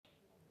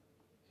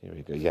Here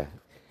we go. Yeah.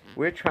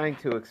 We're trying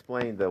to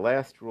explain the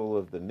last rule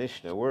of the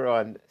Mishnah. We're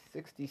on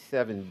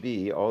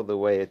 67b, all the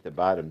way at the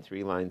bottom,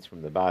 3 lines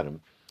from the bottom.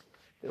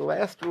 The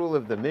last rule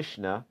of the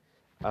Mishnah,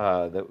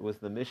 that was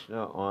the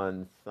Mishnah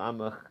on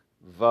Samach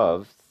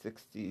Vav,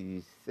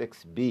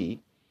 66b,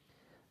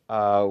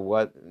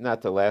 what,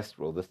 not the last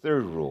rule, the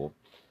third rule,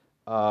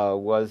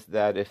 was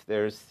that if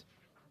there's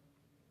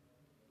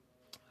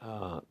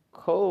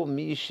Kol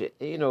Mi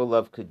She'eno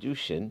Lav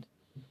Kiddushin,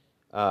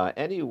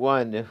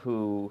 anyone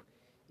who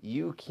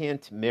you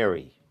can't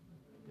marry,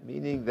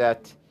 meaning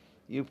that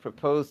you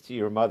propose to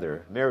your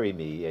mother, marry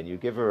me, and you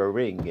give her a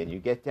ring, and you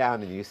get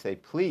down and you say,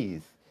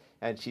 please,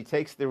 and she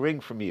takes the ring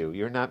from you,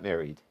 you're not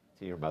married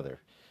to your mother.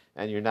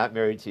 And you're not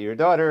married to your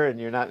daughter, and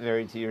you're not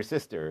married to your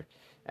sister.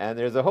 And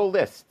there's a whole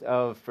list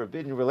of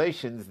forbidden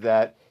relations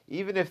that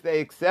even if they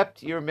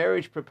accept your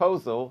marriage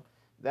proposal,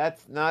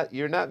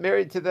 you're not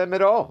married to them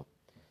at all.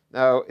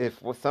 Now,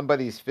 if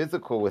somebody's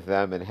physical with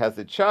them and has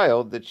a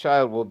child, the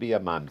child will be a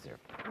mamzer.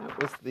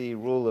 That was the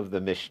rule of the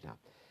Mishnah.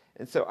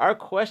 And so our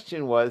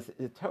question was,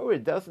 the Torah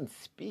doesn't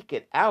speak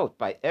it out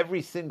by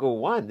every single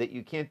one that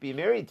you can't be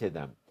married to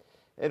them.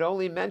 It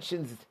only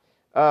mentions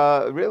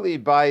really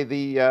by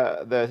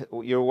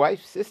your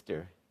wife's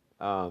sister.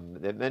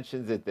 That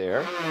mentions it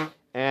there.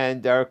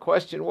 And our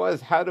question was,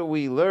 how do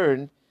we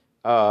learn,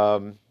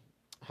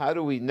 how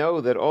do we know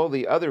that all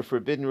the other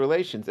forbidden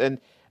relations, and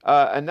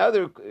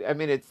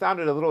it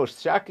sounded a little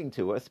shocking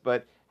to us,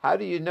 but how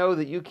do you know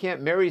that you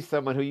can't marry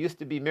someone who used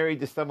to be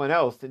married to someone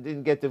else and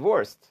didn't get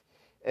divorced?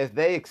 If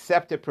they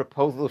accept a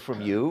proposal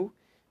from you,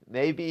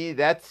 maybe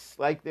that's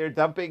like they're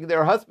dumping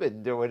their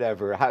husband or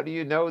whatever. How do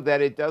you know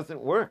that it doesn't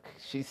work?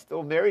 She's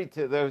still married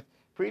to the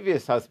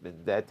previous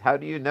husband. How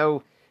do you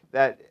know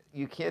that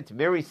you can't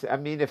marry?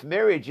 If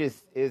marriage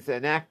is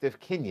an act of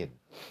kinyan,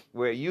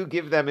 where you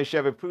give them a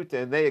sheva pruta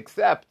and they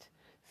accept,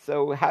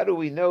 so how do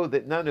we know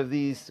that none of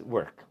these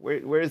work?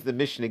 Where does the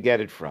Mishnah get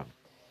it from?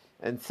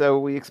 And so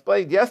we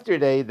explained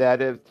yesterday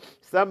that if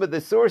some of the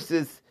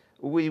sources,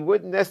 we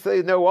wouldn't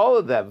necessarily know all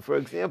of them. For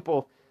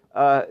example,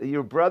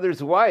 your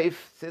brother's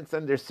wife, since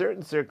under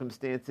certain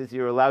circumstances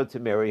you're allowed to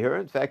marry her.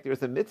 In fact,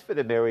 there's a mitzvah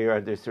to marry her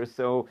under her.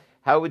 So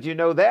how would you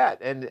know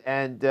that?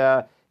 And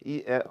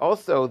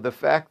also the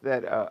fact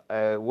that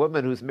a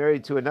woman who's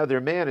married to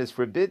another man is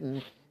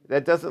forbidden,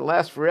 that doesn't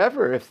last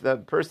forever. If the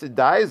person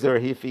dies or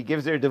if he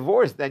gives her a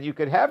divorce, then you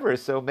could have her.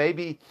 So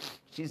maybe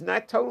she's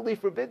not totally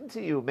forbidden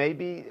to you.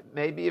 Maybe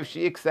if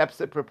she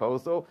accepts a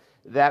proposal,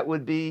 that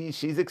would be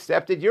she's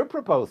accepted your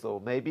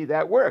proposal. Maybe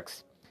that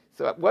works.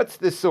 So what's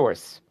the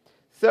source?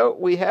 So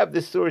we have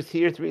the source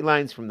here, 3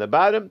 lines from the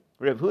bottom.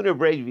 Rav Huna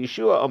Breid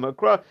Vishua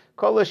Omakra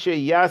Kol Asher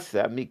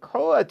Yasa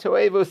Mikola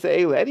Toevo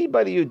Se'ela.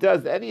 Anybody who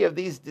does any of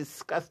these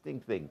disgusting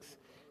things,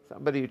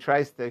 somebody who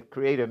tries to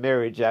create a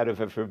marriage out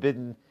of a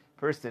forbidden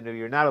person who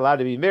you're not allowed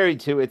to be married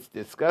to, it's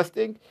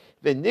disgusting.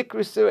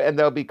 V'nikrusu, and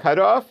they'll be cut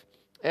off.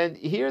 And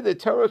here the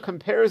Torah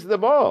compares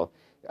them all.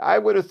 I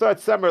would have thought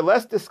some are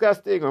less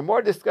disgusting or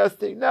more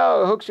disgusting.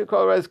 No,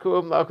 Hukshakol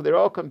Razkuum Lach, they're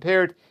all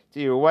compared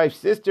to your wife's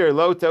sister.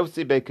 Lo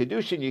Tofsi Be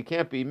Kiddushin, you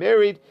can't be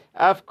married.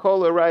 Af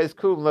Kol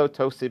Razkuum Lo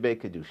Tofsi Be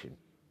Kiddushin.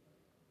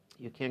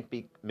 You can't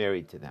be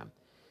married to them.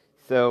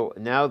 So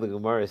now the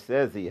Gemara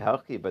says,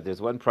 but there's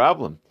one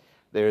problem.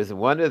 There's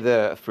one of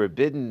the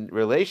forbidden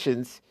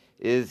relations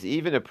is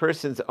even a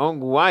person's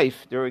own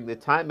wife during the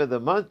time of the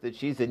month that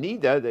she's a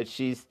nida, that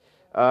she's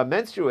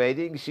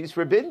menstruating, she's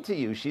forbidden to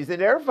you. She's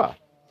an erva.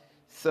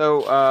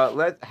 So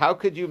how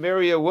could you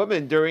marry a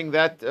woman during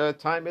that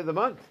time of the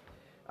month?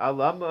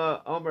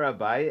 Alama Omer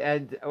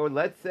Abai, or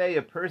let's say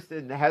a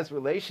person has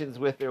relations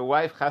with their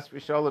wife chas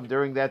v'sholem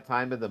during that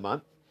time of the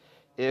month.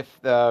 If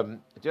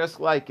just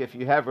like if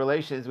you have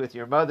relations with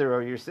your mother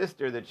or your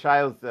sister, the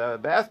child's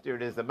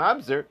bastard is a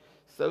mamzer.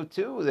 So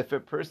too, if a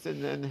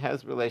person then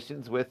has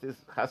relations with his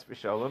chas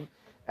v'sholem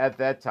at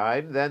that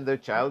time, then the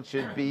child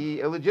should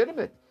be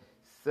illegitimate.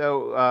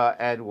 So,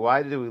 and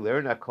why do we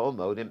learn Akol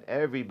Modim?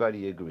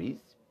 Everybody agrees.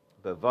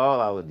 Baval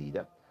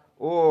Alanida.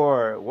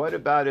 Or what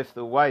about if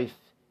the wife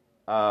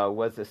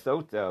was a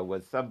sota,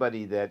 was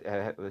somebody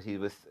that he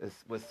was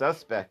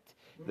suspect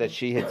that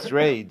she had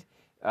strayed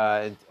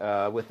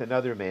with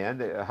another man?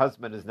 The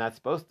husband is not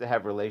supposed to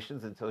have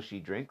relations until she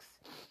drinks.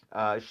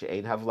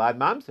 She'ein havlad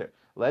mamzer.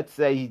 Let's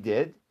say he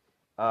did.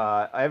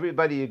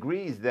 Everybody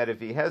agrees that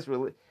if he has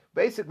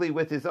basically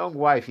with his own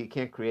wife, he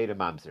can't create a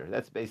mamzer.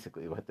 That's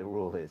basically what the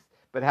rule is.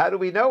 But how do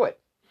we know it?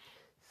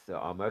 So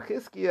Amar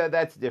Chizkiya,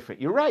 that's different.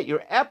 You're right.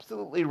 You're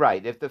absolutely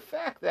right. If the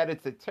fact that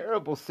it's a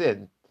terrible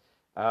sin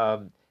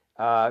creates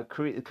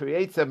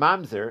a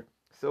mamzer,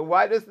 so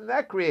why doesn't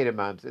that create a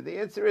mamzer? The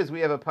answer is we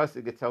have a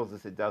pasuk that tells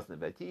us it doesn't.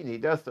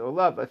 Vatini does so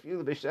love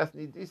afilu b'shas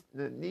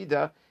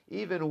nida,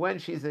 even when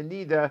she's a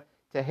nida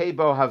to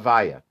hebo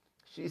havaya,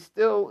 she's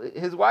still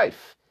his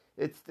wife.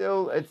 It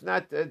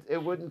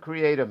wouldn't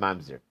create a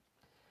mamzer.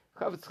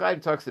 Chafetz Chaim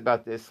talks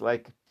about this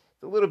like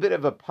it's a little bit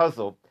of a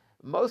puzzle.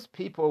 Most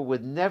people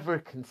would never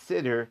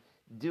consider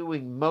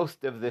doing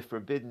most of the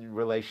forbidden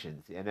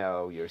relations.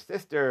 Your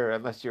sister,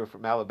 unless you're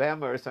from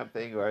Alabama or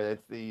something, or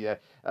it's the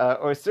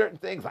or certain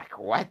things like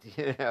what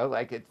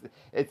like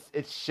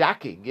it's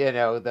shocking.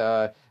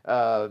 That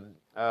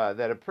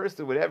a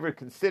person would ever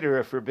consider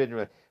a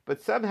forbidden.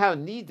 But somehow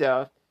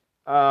Nida,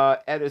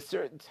 at a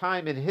certain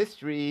time in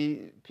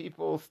history,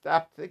 people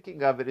stopped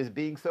thinking of it as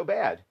being so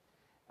bad.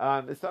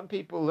 Some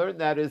people learn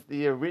that as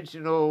the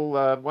original,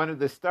 one of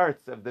the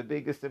starts of the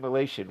big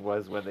assimilation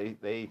was when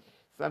they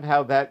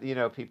somehow that,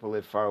 people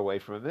lived far away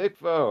from a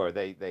mikvah, or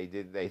they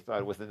thought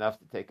it was enough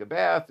to take a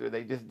bath, or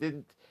they just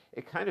didn't,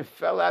 it kind of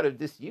fell out of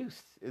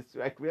disuse. It's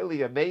like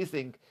really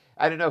amazing.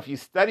 I don't know if you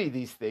study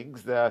these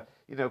things,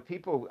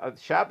 people,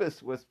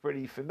 Shabbos was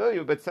pretty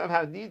familiar, but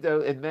somehow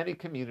Nida in many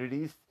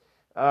communities,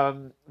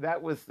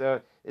 that was,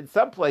 in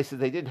some places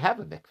they didn't have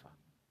a mikvah.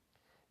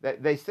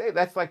 They say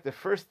that's like the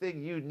first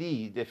thing you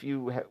need if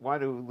you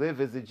want to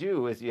live as a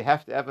Jew, is you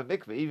have to have a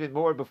mikveh, even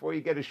more before you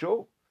get a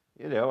shul.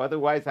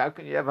 Otherwise, how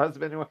can you have a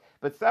husband?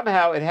 But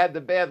somehow it had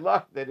the bad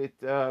luck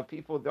that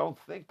people don't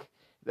think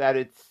that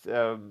it's,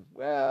 there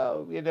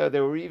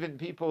were even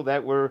people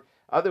that were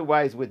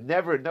otherwise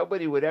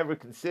nobody would ever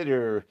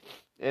consider,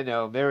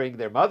 marrying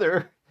their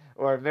mother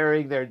or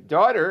marrying their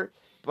daughter.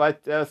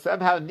 But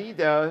somehow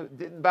Nida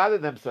didn't bother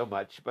them so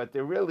much. But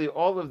they're really,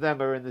 all of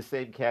them are in the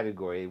same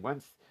category.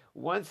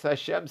 Once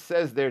Hashem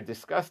says they're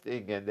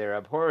disgusting and they're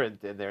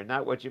abhorrent and they're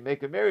not what you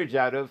make a marriage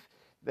out of,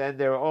 then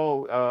they're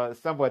all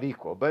somewhat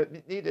equal. But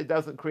Nida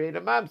doesn't create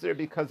a mamzer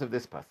because of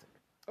this pasuk.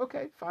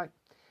 Okay, fine.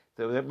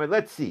 So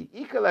let's see.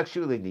 Ikalak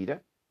shuli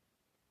Nida.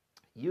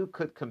 You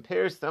could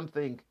compare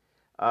something.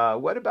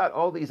 What about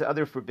all these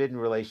other forbidden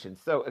relations?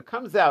 So it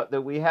comes out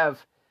that we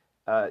have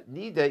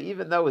Nida,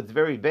 even though it's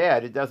very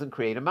bad, it doesn't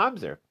create a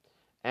mamzer.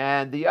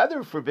 And the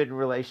other forbidden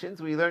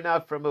relations, we learn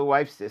out from a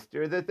wife's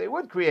sister that they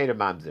would create a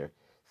mamzer.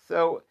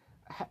 So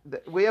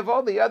we have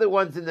all the other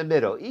ones in the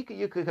middle. You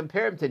could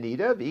compare them to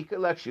Nida,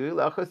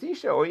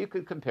 or you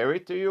could compare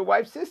it to your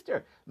wife's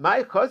sister.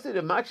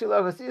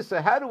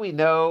 So how do we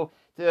know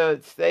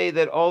to say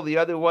that all the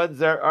other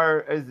ones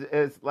are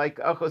as like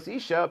Achos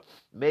Isha?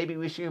 Maybe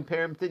we should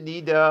compare them to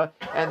Nida,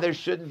 and there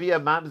shouldn't be a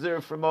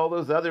mamzer from all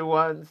those other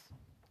ones.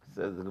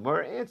 So the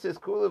Gemara answers,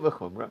 Kula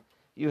v'chumra.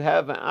 You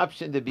have an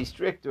option to be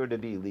strict or to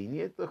be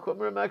lenient. The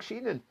chumra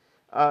makshinan.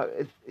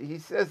 He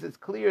says it's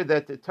clear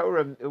that the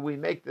Torah,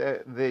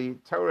 the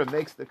Torah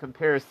makes the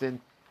comparison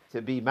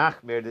to be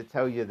machmir, to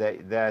tell you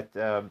that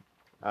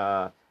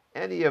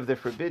any of the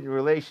forbidden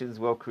relations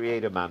will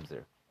create a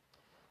mamzer.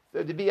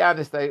 So to be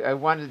honest, I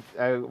wanted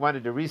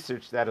to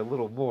research that a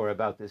little more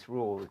about this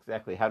rule.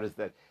 Exactly how does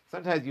that?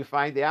 Sometimes you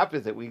find the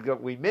opposite.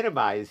 We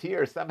minimize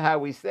here. Somehow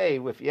we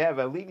say if you have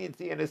a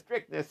leniency and a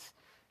strictness,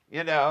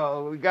 we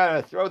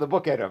gotta throw the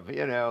book at them.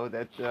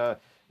 That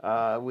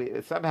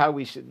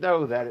we should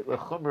know that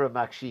l'chumra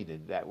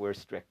makshinin, that we're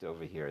strict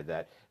over here.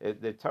 That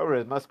the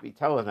Torah must be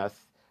telling us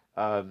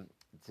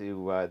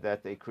that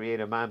they create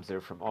a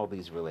mamzer from all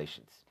these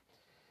relations.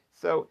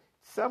 So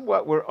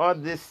somewhat we're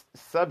on this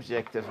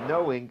subject of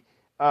knowing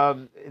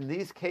in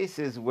these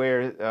cases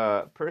where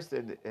a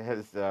person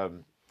is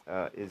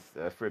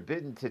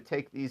forbidden to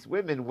take these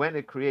women, when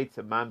it creates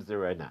a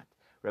mamzer or not.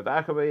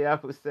 Rabbi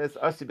Yaakov says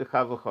asi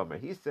b'chav v'chomer.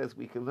 He says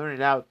we can learn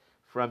it out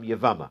from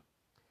Yavama.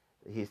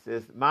 He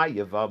says, "Ma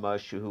Yavama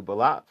shuhu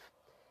balav."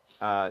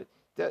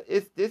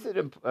 Is it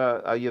a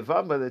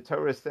Yavama? The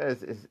Torah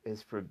says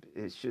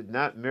should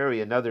not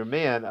marry another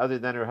man other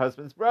than her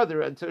husband's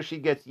brother until she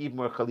gets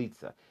yibmor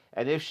chalitza.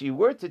 And if she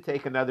were to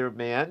take another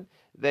man,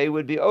 they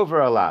would be over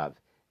alav.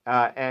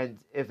 And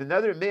if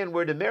another man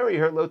were to marry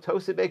her, lo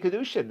tosa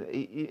Kiddushin,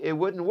 it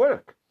wouldn't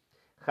work.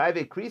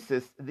 Chayve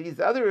krisis. These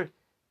other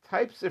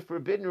types of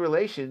forbidden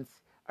relations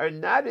are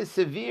not as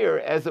severe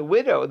as a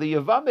widow. The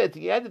Yavama at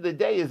the end of the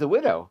day is a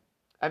widow.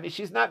 I mean,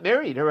 she's not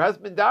married. Her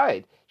husband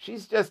died.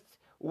 She's just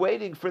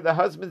waiting for the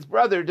husband's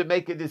brother to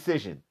make a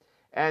decision.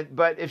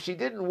 But if she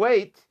didn't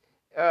wait,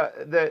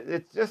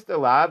 it's just a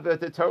law, but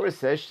the Torah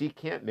says she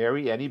can't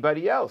marry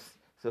anybody else.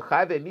 So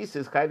chayve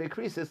misas, chayve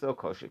krisis, o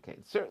kosher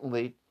kain.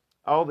 Certainly,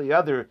 all the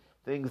other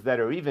things that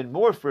are even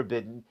more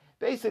forbidden,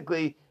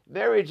 basically,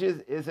 marriage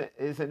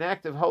is an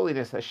act of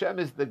holiness. Hashem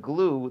is the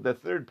glue, the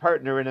third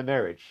partner in a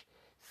marriage.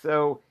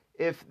 So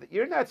if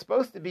you're not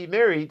supposed to be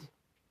married,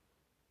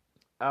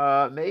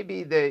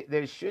 maybe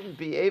they shouldn't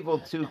be able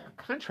to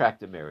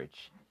contract a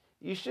marriage.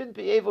 You shouldn't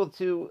be able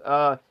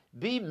to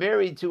be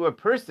married to a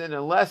person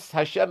unless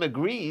Hashem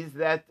agrees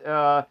that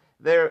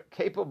they're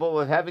capable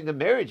of having a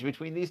marriage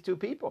between these two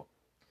people.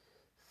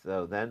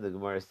 So then the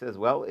Gemara says,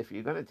 well, if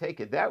you're going to take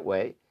it that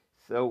way,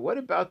 so what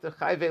about the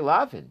chayve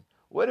lavin?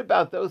 What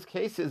about those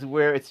cases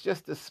where it's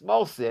just a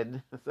small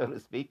sin, so to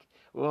speak?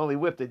 We'll only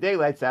whip the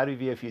daylights out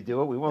of you if you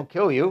do it. We won't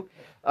kill you.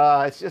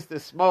 It's just a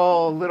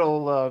small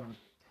little...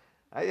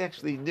 I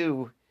actually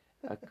knew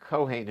a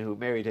Kohen who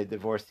married a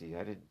divorcee.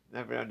 I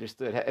never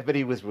understood, but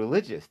he was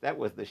religious. That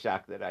was the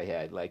shock that I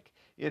had.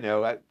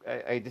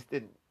 I just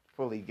didn't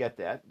fully get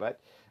that. But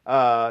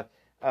how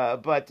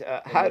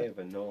may have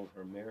annulled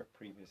her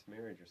previous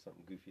marriage or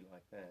something goofy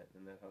like that,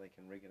 and that's how they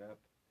can rig it up.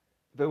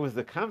 But it was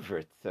a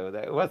convert, so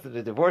that it wasn't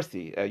a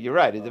divorcee. You're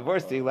right, a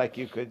divorcee, like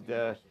you could.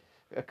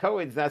 A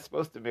Cohen's not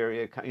supposed to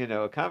marry a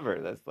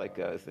convert. That's like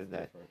us in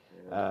that.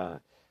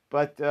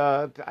 But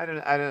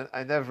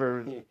I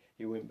never.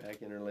 He went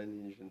back in her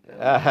lineage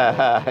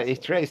and He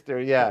traced her.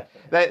 Yeah,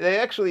 they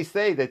actually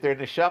say that their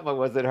neshama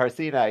was at Har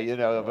Sinai,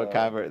 of a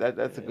convert.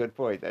 That's a good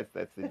point. That's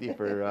the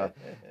deeper. It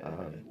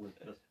was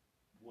just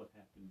what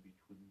happened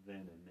between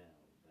then and now.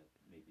 That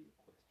may be a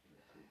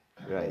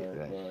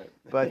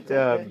question.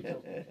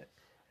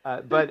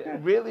 Right.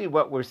 But really,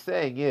 what we're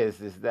saying is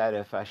that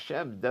if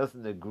Hashem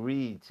doesn't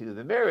agree to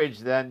the marriage,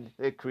 then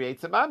it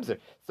creates a mamzer.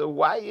 So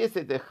why is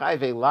it that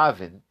Chayve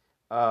Lavin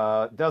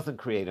doesn't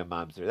create a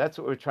mamzer? That's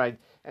what we're trying.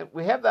 And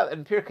we have that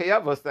in Pirkei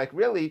Avos. Like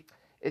really,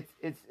 it's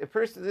a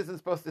person isn't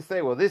supposed to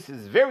say, well, this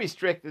is very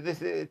strict, and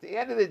this at the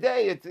end of the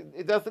day,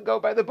 it doesn't go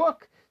by the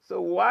book.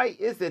 So why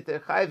is it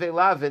that Chayve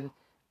Lavin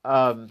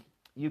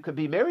you could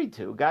be married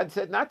to? God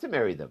said not to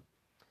marry them.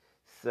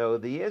 So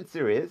the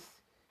answer is,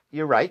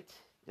 you're right.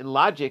 In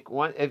logic,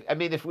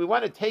 if we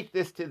want to take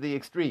this to the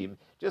extreme,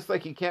 just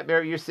like you can't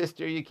marry your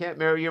sister, you can't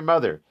marry your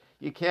mother,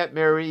 you can't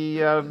marry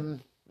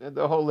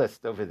the whole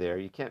list over there,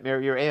 you can't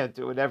marry your aunt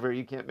or whatever,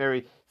 you can't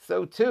marry.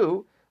 So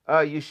too,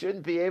 you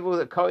shouldn't be able.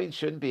 The Kohen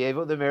shouldn't be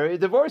able to marry a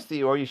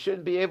divorcee, or you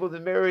shouldn't be able to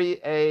marry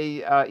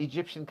a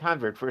Egyptian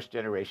convert, first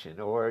generation,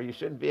 or you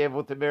shouldn't be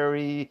able to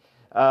marry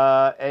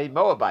a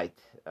Moabite.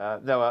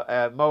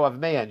 A Moab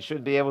man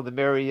shouldn't be able to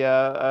marry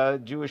a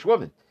Jewish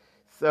woman.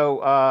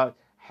 So.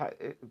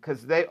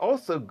 Because they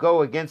also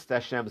go against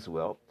Hashem's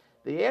will.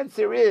 The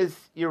answer is,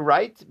 you're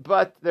right,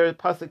 but the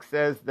pasuk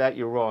says that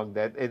you're wrong,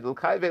 that in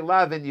L'chayve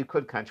Lavin you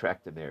could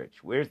contract a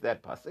marriage. Where's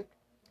that pasuk?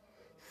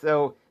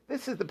 So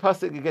this is the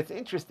pasuk that gets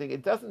interesting.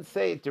 It doesn't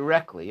say it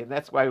directly, and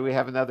that's why we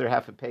have another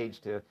half a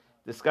page to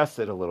discuss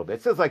it a little bit.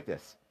 It says like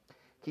this: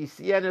 Ki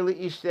siena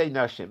li'ishtei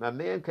nashim. A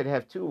man could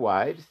have two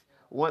wives,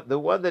 the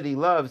one that he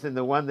loves and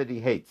the one that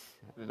he hates.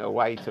 I don't know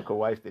why he took a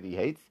wife that he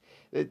hates.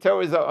 The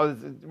Torah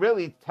is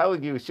really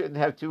telling you shouldn't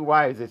have two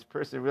wives. This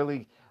person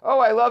really,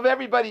 I love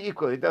everybody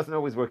equally. It doesn't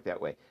always work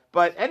that way.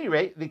 But at any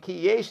rate, the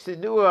kiyesh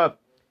senua,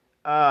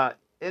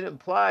 it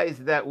implies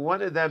that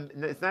one of them,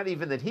 it's not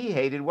even that he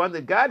hated, one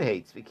that God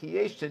hates. The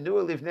kiyesh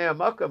senua livnei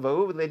hamakam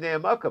v'ahuv livnei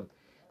hamakam.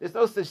 There's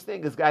no such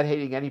thing as God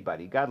hating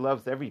anybody. God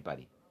loves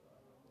everybody.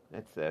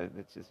 That's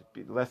just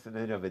a lesson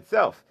in and of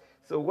itself.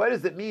 So what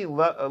does it mean,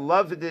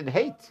 love and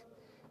hate?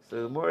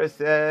 So the Gemara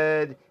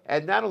said,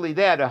 and not only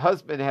that, a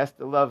husband has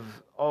to love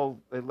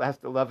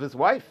his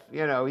wife. He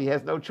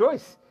has no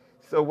choice.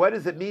 So what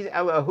does it mean?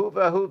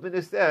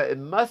 It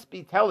must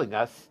be telling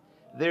us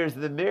there's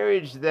the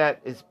marriage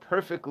that is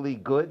perfectly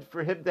good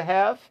for him to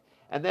have,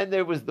 and then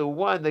there was the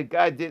one that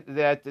God did,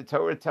 that the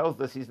Torah tells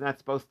us he's not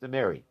supposed to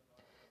marry.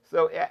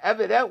 So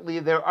evidently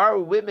there are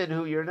women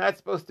who you're not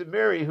supposed to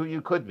marry who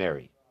you could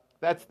marry.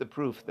 That's the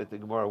proof that the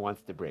Gemara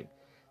wants to bring.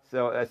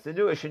 So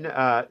senua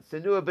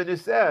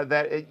benuseh,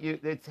 that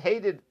it's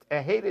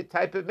a hated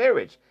type of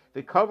marriage.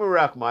 The Kamer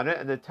Rachmana,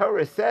 and the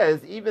Torah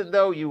says even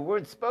though you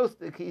weren't supposed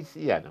to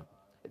kisiyana,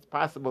 it's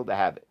possible to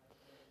have it.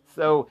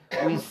 So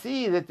we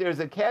see that there's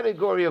a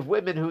category of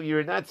women who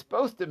you're not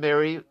supposed to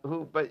marry,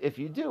 but if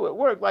you do, it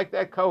worked, like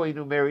that Kohen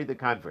who married the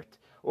convert,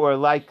 or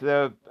like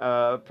the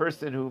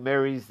person who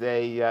marries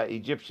a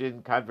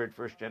Egyptian convert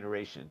first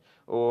generation,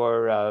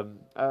 or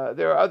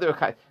there are other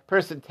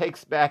person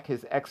takes back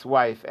his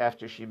ex-wife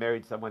after she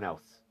married someone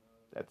else.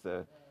 That's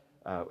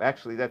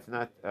actually that's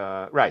not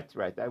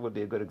right. That would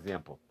be a good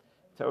example.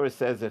 Torah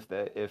says if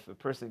a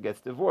person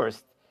gets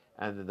divorced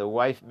and the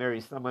wife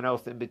marries someone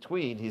else in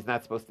between, he's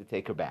not supposed to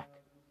take her back.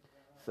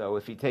 So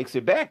if he takes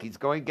her back, he's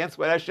going against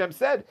what Hashem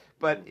said.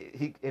 But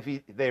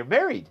they're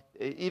married,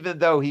 even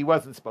though he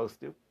wasn't supposed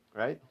to,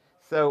 right?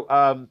 So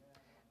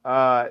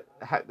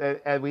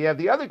and we have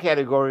the other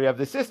category of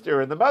the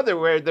sister and the mother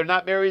where they're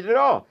not married at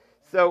all.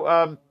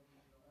 So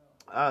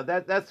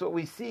that's what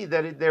we see,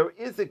 that there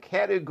is a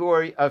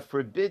category of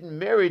forbidden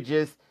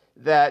marriages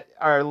that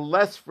are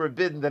less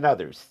forbidden than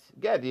others.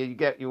 Again,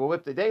 you will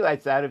whip the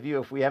daylights out of you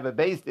if we have a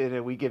beis din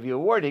and we give you a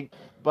warning,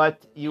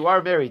 but you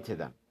are married to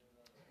them.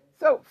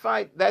 So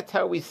fine, that's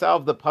how we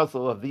solve the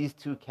puzzle of these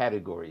two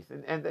categories,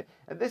 and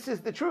this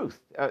is the truth.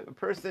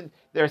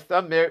 There are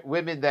some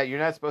women that you're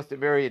not supposed to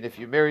marry, and if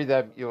you marry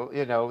them,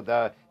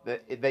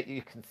 that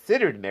you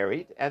considered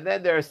married, and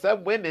then there are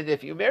some women,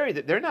 if you marry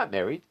them, they're not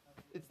married.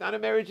 It's not a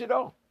marriage at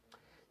all.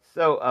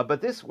 So,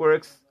 but this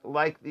works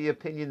like the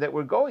opinion that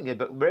we're going in.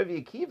 But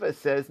Rabbi Akiva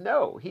says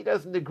no, he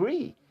doesn't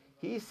agree.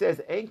 He says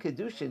ein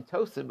Kiddushin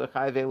tosim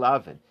b'chayve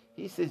lavin.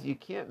 He says you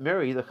can't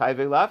marry the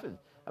chayve lavin.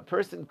 A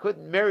person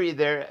couldn't marry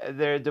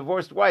their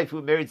divorced wife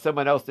who married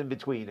someone else in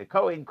between. A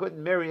Kohen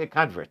couldn't marry a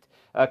convert.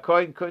 A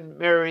Kohen couldn't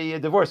marry a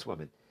divorced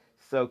woman.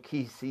 So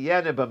ki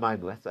siyana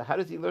b'maimla. So how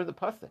does he learn the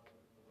pasuk?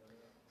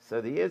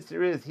 So the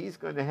answer is he's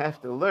going to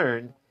have to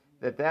learn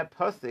that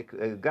pasuk,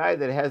 a guy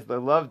that has the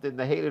loved and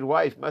the hated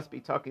wife, must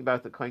be talking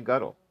about the Kohen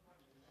Gadol.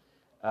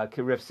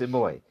 Kiref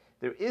Simoy.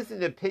 There is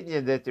an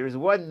opinion that there's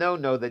one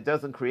no-no that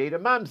doesn't create a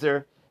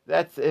mamzer.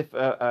 That's if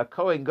a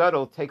Kohen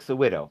Gadol takes a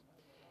widow.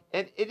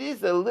 And it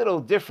is a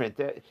little different.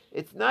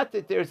 It's not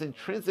that there's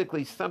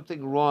intrinsically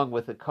something wrong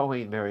with a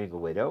Kohen marrying a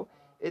widow.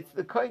 It's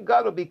the Kohen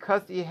Gadol,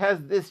 because he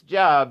has this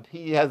job,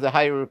 he has a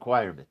higher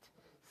requirement.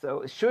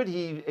 So should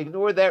he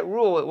ignore that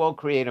rule, it won't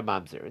create a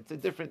mamzer. It's a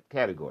different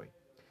category.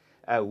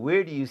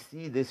 Where do you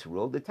see this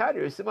rule? The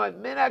Tadir is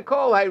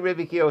Minakol. Hi,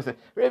 Rabbi Akiva.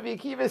 Rabbi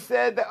Akiva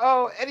said,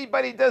 "Oh,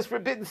 anybody does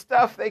forbidden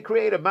stuff, they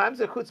create a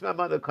mamzer. Chutz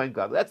ma'amad kohen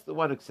gadol." That's the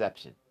one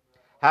exception.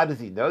 How does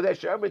he know that?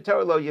 The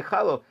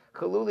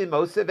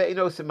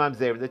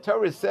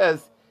Torah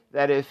says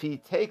that if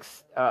he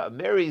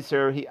marries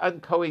her, he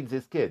unkohens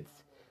his kids,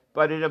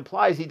 but it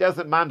implies he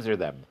doesn't mamzer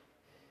them.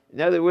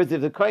 In other words,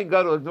 if the kohen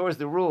gadol ignores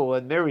the rule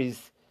and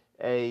marries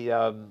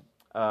a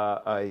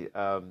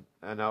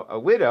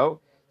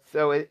widow,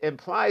 so it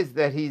implies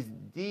that he's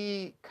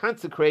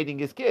deconsecrating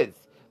his kids,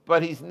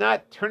 but he's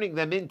not turning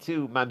them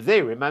into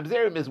mamzerim.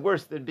 Mamzerim is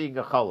worse than being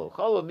a chalul.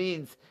 Chalul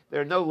means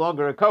they're no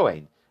longer a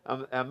kohen.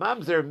 A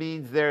mamzer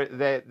means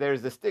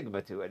there's a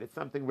stigma to it. It's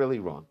something really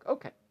wrong.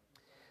 Okay.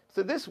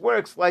 So this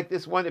works like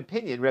this one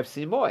opinion, Rev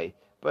Simoy,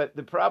 but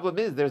the problem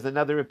is there's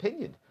another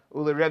opinion.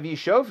 Ula Rev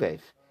Yishovev.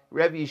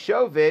 Rev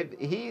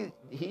Yishovev,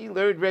 he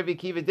learned Rev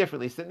Akiva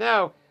differently. So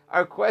now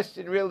our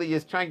question really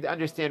is trying to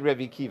understand Rev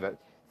Akiva.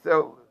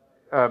 So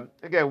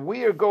again,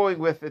 we are going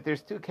with that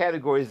there's two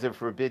categories of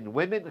forbidden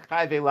women,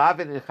 chayve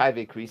lavin and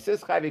chayve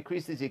krisis. Chayve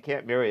krisis you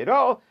can't marry at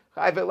all.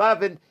 Chayve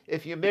lavin,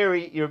 if you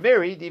marry, you're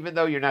married, even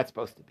though you're not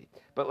supposed to be.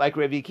 But like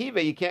Rabbi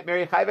Akiva, you can't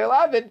marry chayve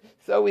lavin,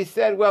 so we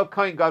said, well,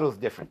 Kohen Gadol's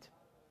different.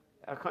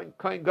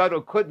 Kohen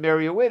Gadol could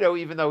marry a widow,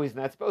 even though he's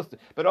not supposed to.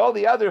 But all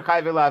the other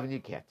chayve lavin,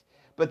 you can't.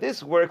 But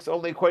this works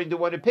only according to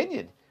one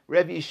opinion.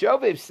 Rabbi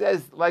Yishovev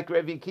says, like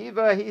Rabbi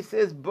Akiva, he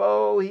says,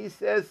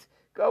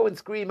 go and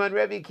scream on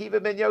Rabbi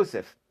Akiva ben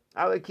Yosef.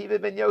 Al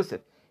Akiva ben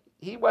Yosef.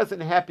 He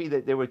wasn't happy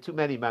that there were too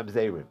many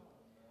mamzerim.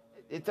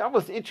 It's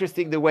almost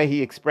interesting the way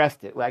he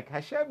expressed it. Like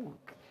Hashem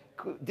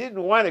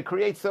didn't want to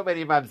create so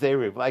many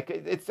mamzerim. Like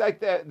it's like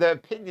the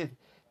opinion.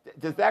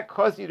 Does that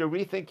cause you to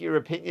rethink your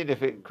opinion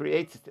if it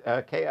creates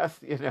chaos?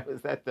 Is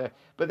that the?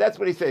 But that's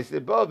what he says. He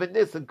said,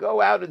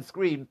 go out and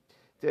scream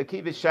to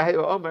Akiva Shahi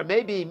Omer.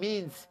 Maybe he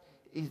means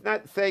he's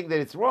not saying that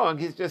it's wrong.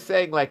 He's just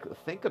saying like,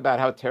 think about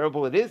how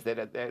terrible it is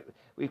that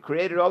we've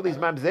created all these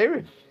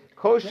mamzerim.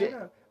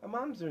 A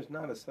mamzer is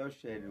not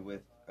associated with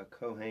a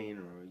Kohen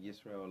or a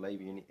Yisrael or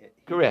Levi.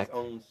 Correct. His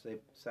own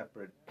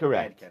separate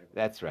Correct. category.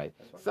 That's right.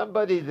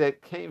 Somebody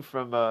that came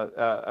from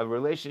a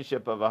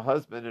relationship of a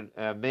husband and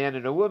a man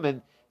and a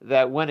woman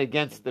that went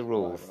against the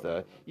rules.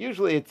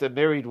 Usually, it's a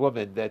married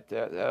woman that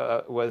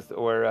so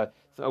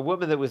a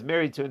woman that was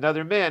married to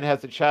another man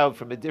has a child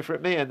from a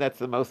different man. That's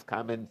the most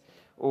common.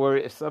 Or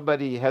if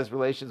somebody has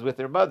relations with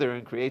their mother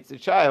and creates a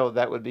child,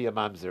 that would be a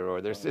mamzer,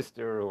 or their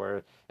sister,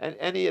 or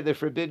any of the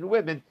forbidden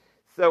women.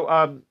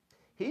 So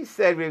he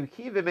said, Reb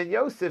Akiva ben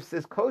Yosef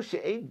says, Koshe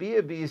ain't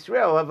bia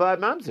b'Yisrael avad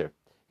mamzer.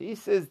 He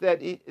says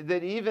that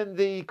even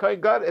the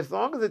Kohen Gadol, as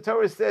long as the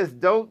Torah says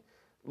don't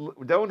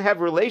have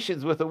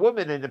relations with a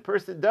woman and a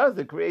person does,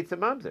 it creates a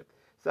mamzer.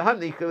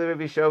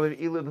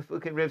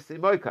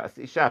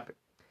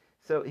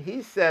 So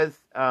he says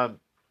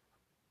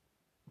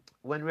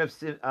when Reb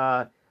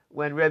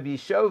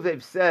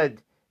Yishovev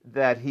said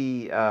that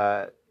he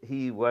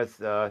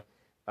was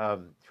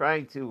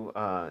trying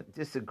to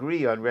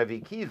disagree on Rabbi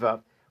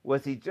Akiva,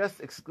 was he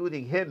just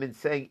excluding him and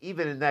saying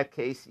even in that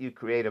case you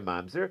create a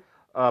mamzer?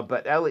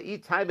 But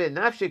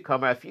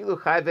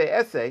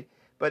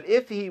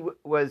if he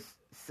was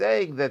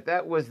saying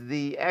that was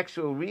the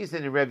actual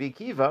reason in Rabbi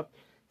Akiva,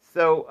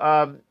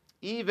 so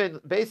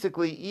even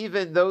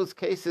those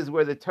cases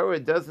where the Torah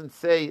doesn't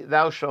say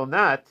thou shalt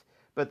not,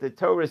 but the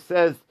Torah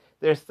says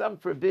there's some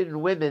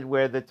forbidden women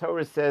where the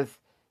Torah says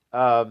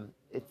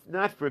it's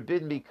not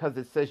forbidden because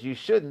it says you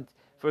shouldn't.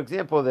 For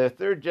example,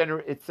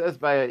 it says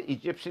by an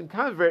Egyptian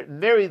convert,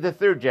 marry the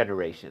third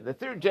generation. The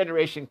third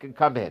generation can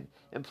come in.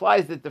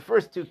 Implies that the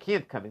first two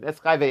can't come in.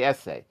 That's chayve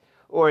essay.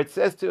 Or it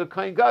says to a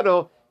kohen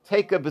gadol,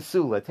 take a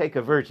basula, take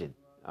a virgin.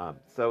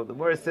 So the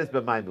Gemara says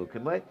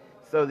b'maimu.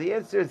 So the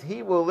answer is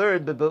he will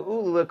learn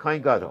b'ba'ula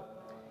kohen gadol.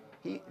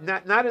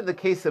 Not in the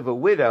case of a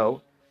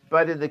widow,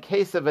 but in the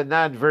case of a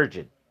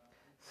non-virgin.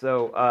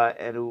 So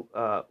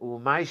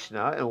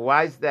umaishna, and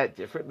why is that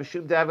different?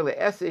 Mishum davile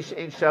esesh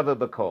ein shava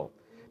b'kol,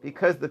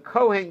 because the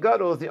kohen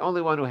gadol is the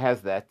only one who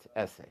has that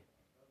essay.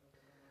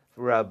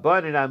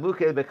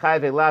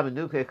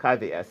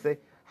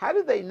 How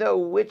do they know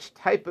which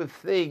type of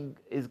thing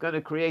is going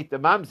to create the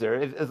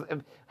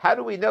mamzer? How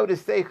do we know to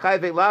say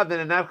chayve lavin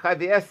and not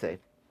chayve essay?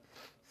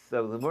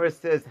 So the Gemara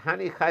says,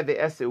 Hani chayve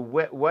essay.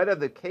 What are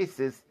the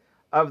cases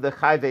of the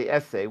chayve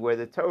essay where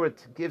the Torah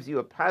gives you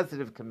a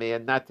positive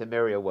command not to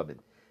marry a woman?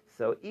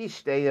 So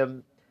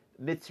ishteyam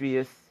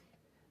mitzrius.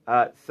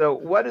 So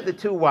what are the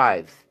two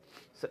wives?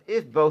 So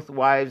if both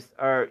wives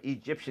are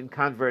Egyptian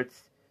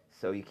converts,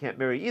 so you can't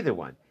marry either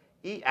one.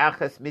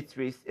 Achas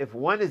mitzris, if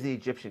one is an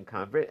Egyptian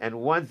convert and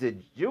one's a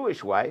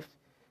Jewish wife,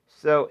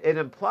 so it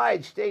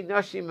implied shtei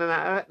nashim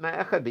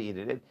ma'echa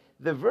be'inin.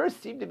 The verse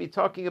seemed to be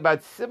talking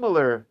about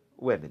similar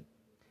women.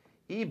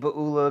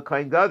 Ba'ula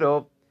kohen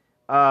gadol,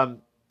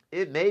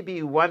 It may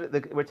be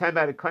we're talking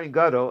about a Kohen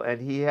Gadol, and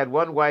he had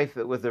one wife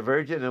that was a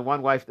virgin and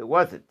one wife that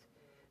wasn't.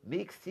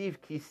 Miksiv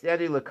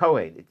kiseri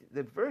lekohen.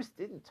 The verse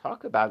didn't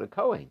talk about a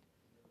Kohen.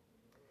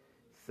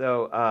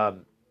 So,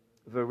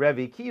 the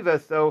Rebbe Kiva.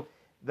 So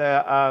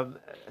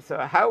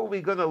how are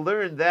we going to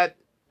learn that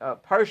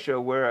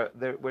parsha where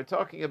we're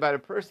talking about a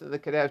person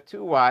that could have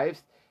two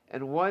wives,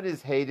 and one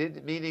is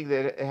hated, meaning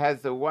that it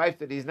has a wife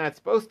that he's not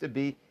supposed to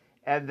be,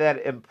 and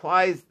that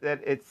implies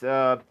that it's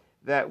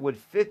that would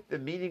fit the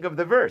meaning of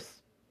the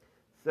verse.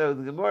 So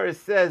the Gemara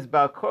says,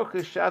 "Bal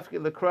korcha shafki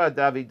lekra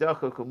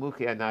davidocha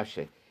kumuchi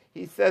anashe."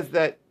 He says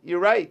that you're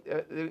right.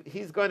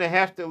 He's going to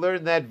have to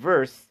learn that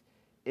verse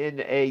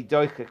in a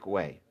doichik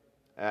way.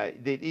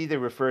 It either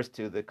refers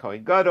to the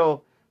Kohen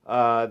Gadol,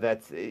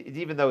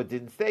 even though it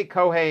didn't say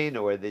Kohen,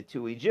 or the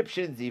two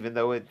Egyptians, even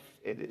though it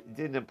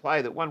didn't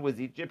imply that one was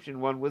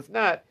Egyptian, one was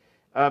not.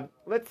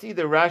 Let's see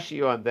the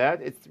Rashi on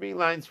that. It's 3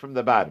 lines from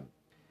the bottom.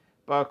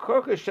 We're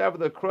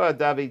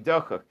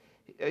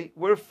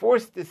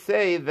forced to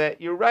say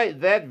that you're right.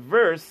 That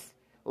verse,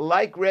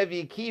 like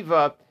Rebbe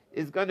Akiva,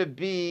 is going to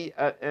be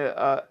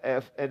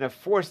in a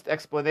forced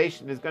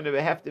explanation. Is going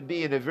to have to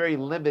be in a very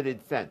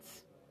limited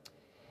sense.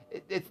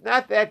 It's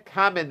not that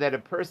common that a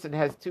person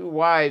has 2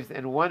 wives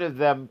and one of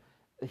them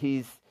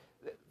he's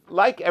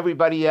like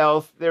everybody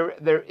else.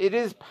 It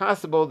is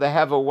possible to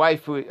have a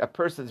wife who a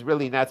person's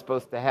really not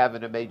supposed to have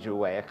in a major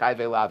way, a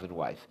chayve lavin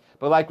wife.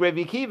 But like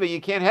Rebbe Akiva, you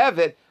can't have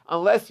it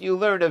unless you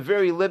learn a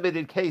very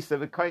limited case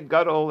of a Kohen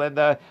Gadol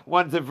and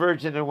one's a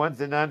virgin and one's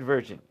a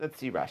non-virgin. Let's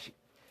see Rashi.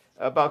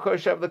 Since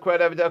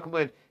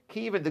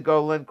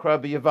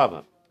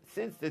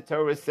the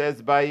Torah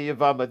says by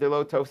Yavama, the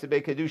lo tovse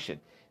Kiddushin,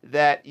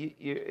 that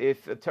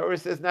if the Torah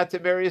says not to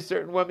marry a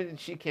certain woman,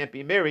 she can't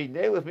be married.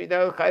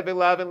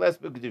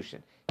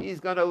 He's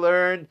going to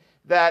learn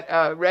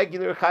that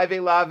regular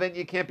chayve lavin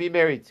you can't be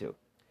married to.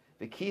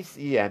 The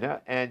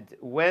kisiyena, and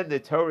when the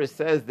Torah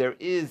says there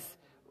is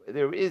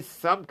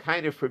some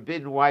kind of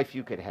forbidden wife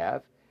you could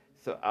have,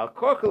 so al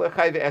korkel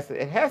chayve esay,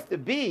 it has to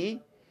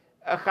be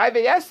a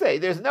chayve esay.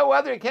 There's no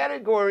other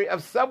category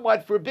of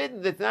somewhat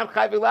forbidden that's not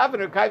chayve lavin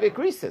or chayve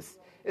krisis.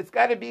 It's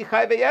got to be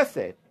chayve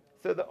esay.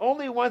 So the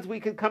only ones we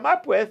can come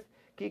up with,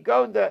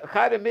 kigon the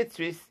chada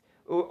mitzris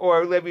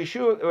or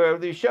levishu or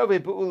lishove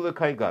bu'ul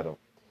Kohen Gadol,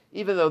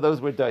 even though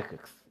those were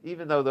doichiks,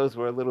 even though those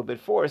were a little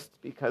bit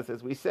forced, because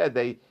as we said,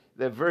 the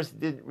verse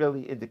didn't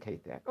really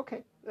indicate that.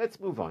 Okay, let's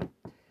move on.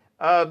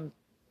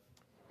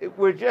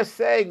 We're just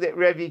saying that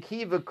Rebbe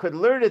Akiva could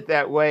learn it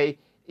that way,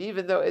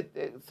 even though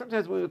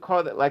sometimes we would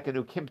call it like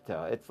an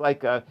ukimta. It's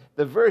like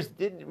the verse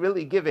didn't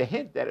really give a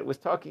hint that it was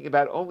talking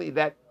about only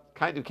that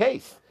kind of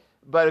case.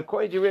 But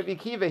according to Rebbe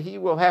Akiva, he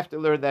will have to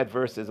learn that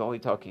verse is only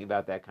talking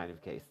about that kind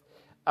of case.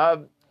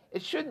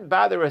 It shouldn't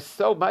bother us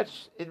so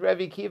much in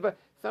Rebbe Akiva.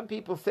 Some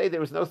people say there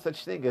was no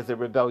such thing as a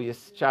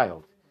rebellious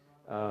child,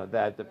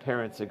 that the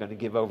parents are going to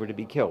give over to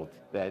be killed.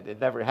 That it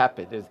never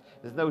happened. There's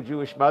no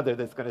Jewish mother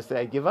that's going to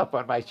say, I give up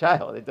on my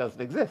child. It doesn't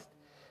exist.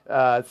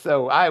 Why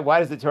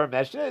does the Torah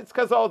mention it? It's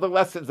because all the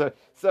lessons are...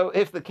 So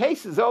if the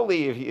case is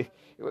only...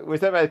 We're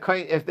talking about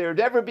if there would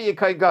ever be a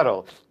Kohen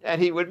Gadol,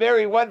 and he would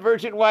marry one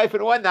virgin wife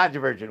and one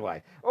non-virgin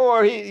wife,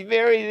 or he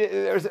married,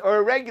 or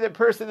a regular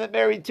person that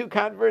married 2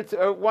 converts,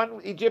 or one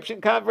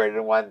Egyptian convert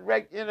and one,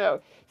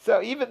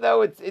 So even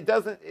though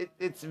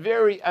it's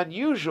very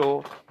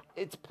unusual,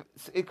 it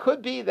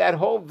could be that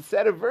whole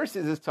set of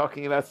verses is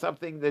talking about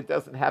something that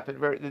doesn't happen,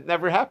 that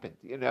never happened.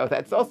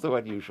 That's also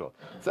unusual.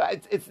 So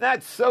it's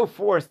not so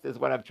forced, is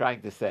what I'm trying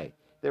to say.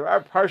 There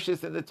are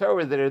parshas in the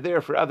Torah that are there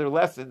for other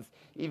lessons,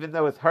 even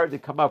though it's hard to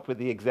come up with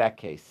the exact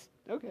case.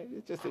 Okay,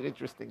 it's just an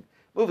interesting...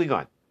 Moving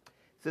on.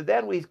 So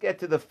then we get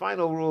to the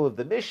final rule of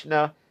the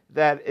Mishnah,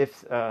 that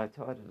if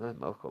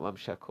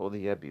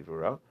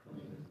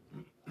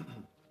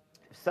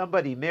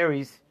somebody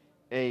marries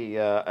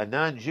a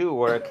non-Jew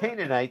or a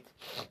Canaanite,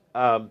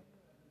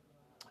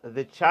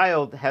 the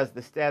child has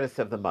the status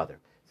of the mother.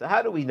 So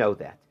how do we know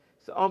that?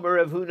 So Omer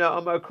Rav Huna,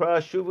 Omer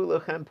Kra, Shuvu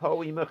Lechem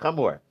Poim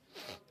Chamor.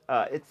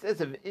 It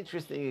says an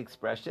interesting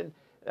expression.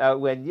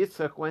 When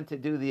Yitzchak went to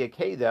do the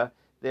Akedah,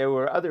 there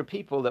were other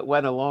people that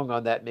went along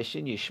on that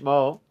mission,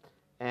 Yishmael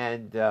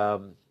and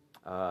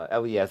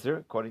Eliezer,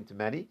 according to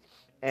many.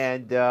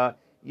 And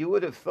you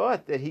would have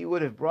thought that he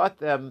would have brought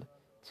them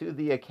to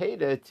the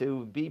Akedah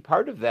to be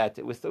part of that.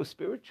 It was so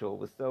spiritual. It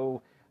was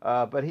so.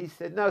 But he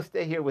said, no,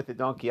 stay here with the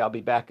donkey. I'll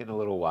be back in a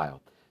little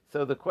while.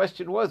 So the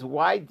question was,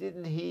 why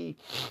didn't he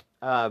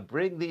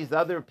bring these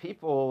other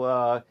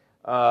people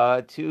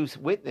to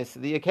witness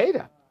the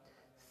Akedah?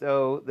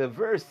 So the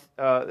verse,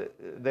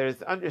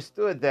 there's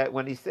understood that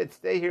when he said,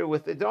 stay here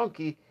with the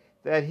donkey,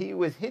 that he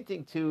was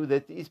hinting to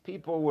that these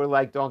people were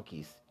like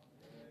donkeys,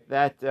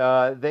 that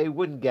they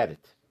wouldn't get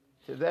it.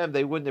 To them,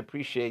 they wouldn't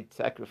appreciate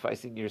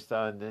sacrificing your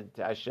son and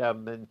to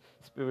Hashem and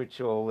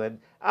spiritual. And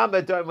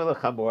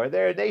Chamor.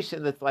 They're a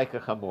nation that's like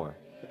a Chamor.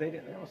 But they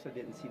also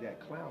didn't see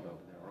that cloud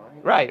over there,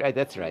 right? Right,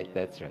 that's right.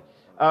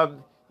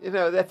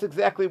 That's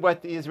exactly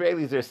what the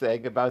Israelis are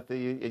saying about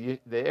the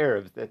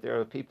Arabs, that there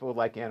are people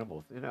like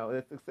animals.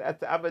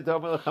 That's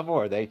Amadom el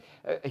Chamor.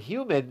 A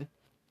human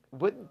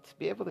wouldn't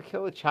be able to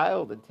kill a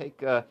child and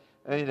take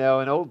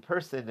an old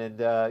person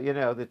and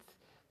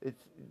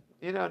it's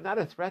not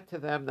a threat to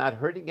them, not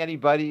hurting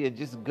anybody, and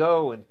just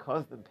go and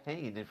cause them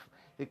pain. If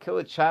they kill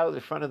a child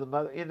in front of the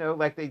mother,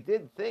 like they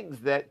did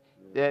things that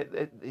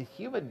the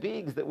human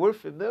beings that we're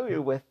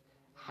familiar with.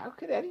 How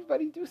could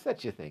anybody do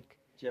such a thing?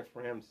 Jeff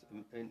Rams,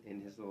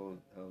 in his little,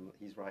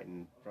 he's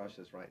writing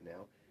Russia's right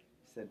now,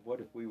 said, what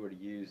if we were to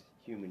use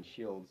human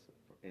shields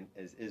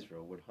as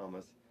Israel? Would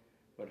Hamas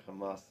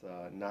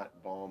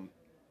not bomb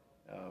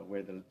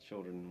where the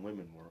children and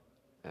women were?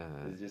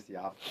 It's just the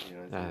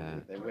opposite,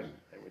 they wouldn't.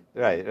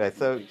 Right.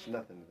 So it's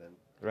nothing to them.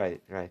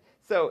 Right.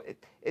 So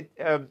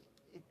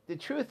the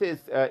truth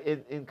is,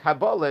 in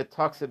Kabbalah, it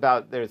talks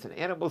about there's an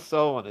animal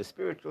soul and a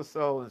spiritual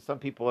soul, and some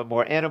people are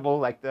more animal,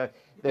 like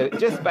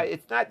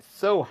it's not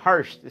so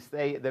harsh to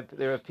say that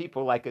there are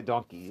people like a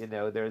donkey.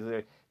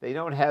 They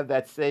don't have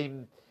that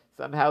same.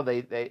 Somehow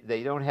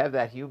they don't have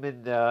that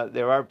human.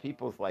 There are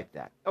peoples like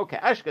that. Okay,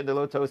 Ashkan de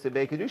Lotos and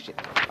Kiddushin.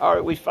 All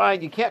right, we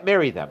find you can't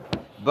marry them,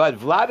 but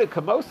Vlada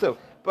Kamoso.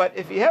 But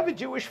if you have a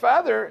Jewish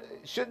father,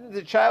 shouldn't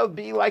the child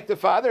be like the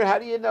father? How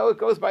do you know it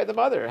goes by the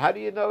mother? How do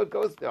you know it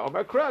goes to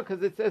Omar Kra?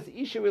 Because it says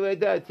Isha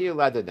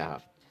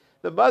Ladanav.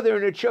 The mother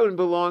and her children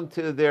belong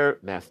to their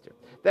master.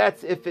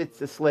 That's if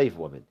it's a slave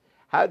woman.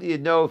 How do you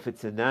know if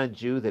it's a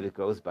non-Jew that it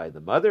goes by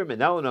the mother?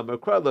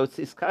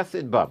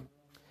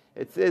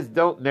 It says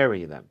don't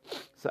marry them.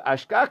 So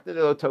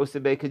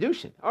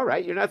Kiddushin. All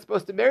right, you're not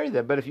supposed to marry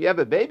them, but if you have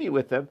a baby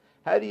with them,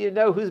 how do you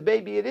know whose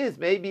baby it is?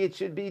 Maybe it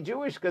should be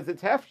Jewish because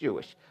it's half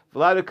Jewish.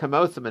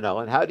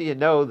 And how do you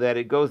know that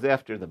it goes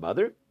after the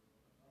mother?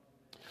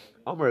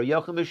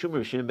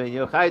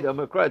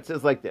 It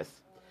says like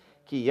this.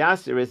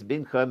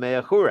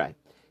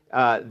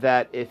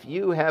 That if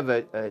you have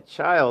a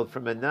child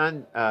from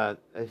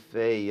if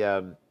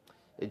a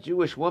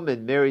Jewish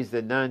woman marries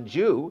a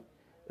non-Jew,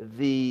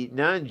 the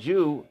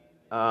non-Jew,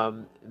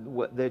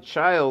 the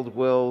child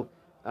will,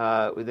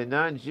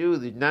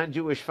 the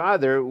non-Jewish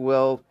father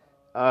will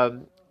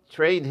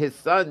train his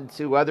son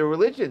to other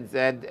religions,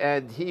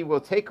 and he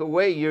will take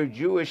away your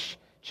Jewish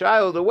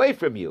child away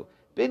from you.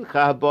 Bincha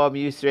haba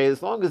Yisrael,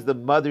 as long as the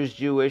mother's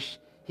Jewish,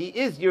 he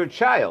is your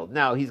child.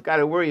 Now he's got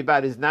to worry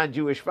about his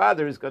non-Jewish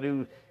father is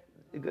going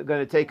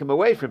to take him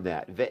away from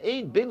that.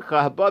 Ve'ein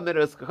bincha haba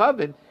miras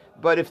kachavin,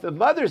 but if the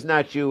mother's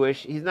not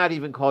Jewish, he's not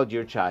even called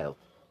your child.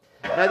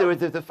 In other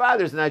words, if the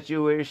father's not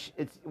Jewish,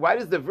 why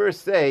does the verse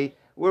say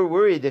we're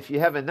worried if you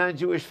have a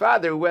non-Jewish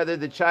father whether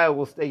the child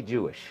will stay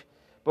Jewish?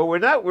 But we're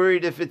not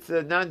worried if it's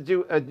a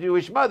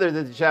Jewish mother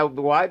that the child.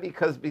 Why?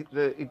 Because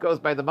it goes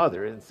by the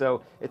mother, and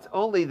so it's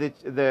only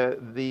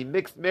the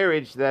mixed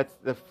marriage that's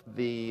if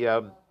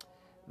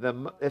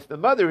the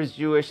mother is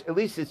Jewish, at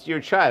least it's your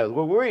child.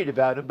 We're worried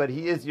about him, but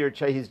he is your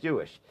child. He's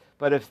Jewish.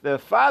 But if the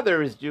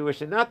father is Jewish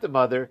and not the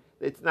mother,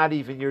 it's not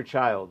even your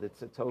child.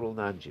 It's a total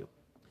non-Jew.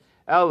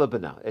 El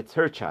Labana, it's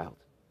her child.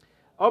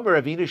 Omer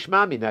Avinu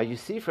Shmami. Now you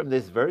see from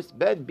this verse,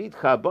 Ben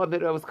Bitcha Ba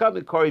Mira was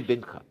coming Kori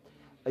Bincha.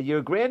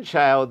 Your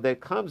grandchild that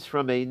comes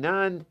from a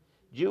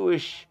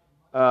non-Jewish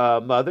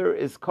mother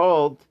is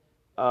called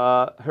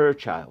her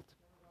child.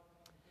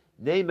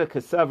 Nema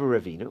Kasava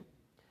Ravinu.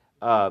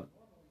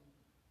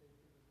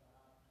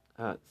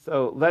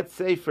 So let's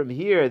say from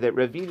here that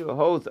Ravinu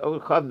holds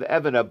Ocham the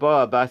Evan Abba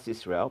Abbas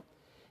Yisrael.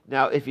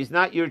 Now, if he's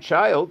not your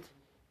child,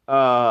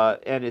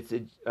 and it's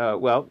if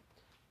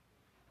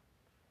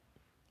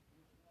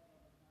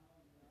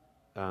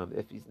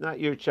he's not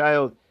your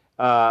child,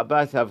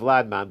 Abbas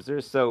Havlad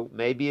Mamzer, so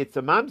maybe it's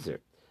a Mamzer.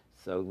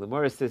 So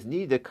Lemora says,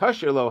 Nida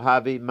Kosher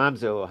Lohavi,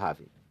 Mamzer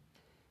Lohavi.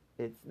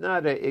 It's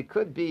not it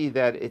could be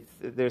that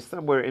there's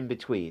somewhere in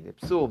between.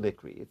 Psul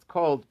Mikri. It's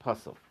called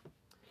Puzzle.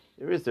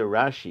 There is a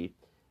Rashi.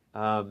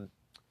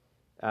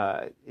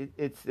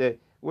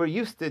 We're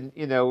used to,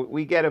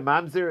 we get a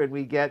Mamzer and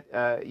we get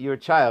your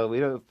child.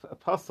 We don't, a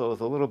Puzzle is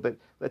a little bit,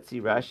 let's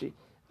see Rashi.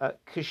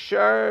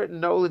 Kishar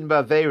Nolan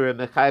Bavera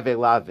Mechayve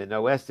Lavin,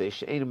 Oese,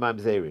 She'enu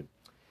Mamzerim.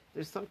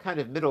 There's some kind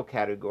of middle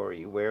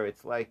category where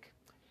it's like,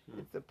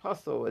 it's a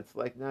puzzle. It's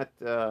like not,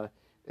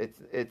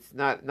 it's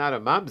not a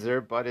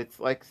mamzer, but it's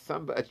like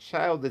a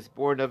child that's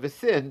born of a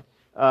sin.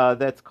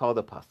 That's called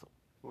a puzzle.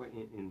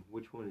 In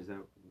which one is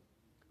that?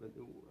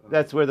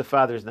 That's where the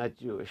father's not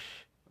Jewish.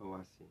 Oh,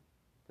 I see.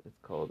 It's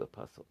called a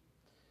puzzle.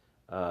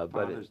 The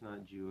father's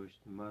not Jewish.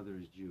 The mother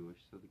is Jewish,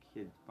 so the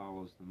kid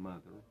follows the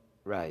mother.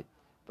 Right,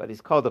 but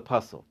he's called a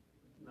puzzle.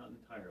 Not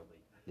entirely.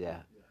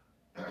 Yeah.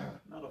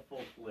 Not a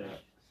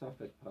full-fledged.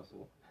 Suffolk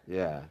puzzle.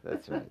 Yeah,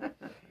 that's right.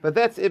 But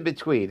that's in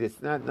between.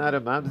 It's not a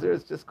mamzer.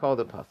 It's just called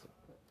a puzzle.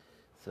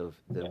 So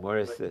the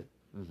Morris said,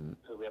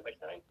 Rabbi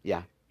Stein?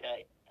 Yeah.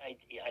 I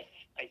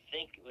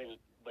think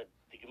what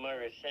the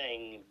Gemara is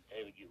saying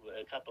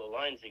a couple of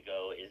lines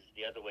ago is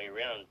the other way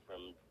around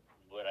from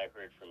what I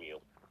heard from you.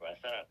 What I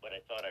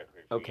thought I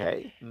heard from you.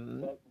 Okay.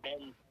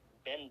 Mm-hmm.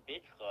 Ben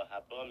bitcha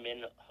haba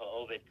min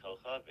ha'ovet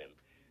kochavim.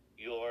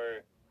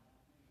 Your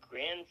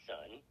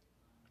grandson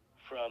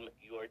from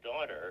your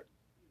daughter.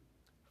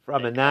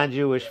 From a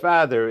non-Jewish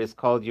father is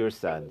called your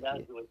son. From a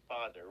non-Jewish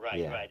father, right,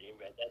 Yeah. right,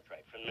 that's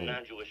right. From the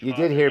non-Jewish You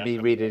father. did hear me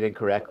read it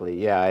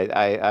incorrectly. Yeah,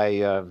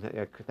 I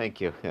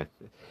thank you.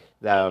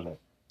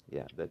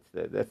 Yeah,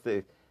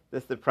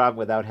 that's the problem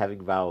without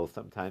having vowels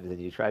sometimes, and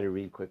you try to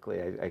read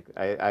quickly.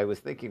 I was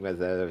thinking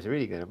as I was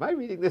reading it, am I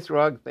reading this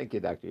wrong? Thank you,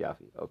 Dr.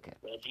 Yaffe. Okay.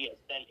 Well, gee,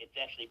 it's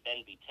actually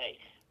Ben Bitech.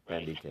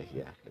 Ben Bitech,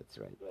 yeah, that's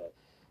right. Right.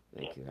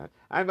 Thank you.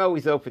 I'm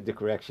always open to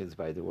corrections,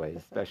 by the way,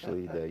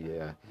 especially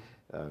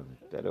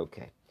but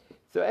okay.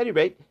 So, at any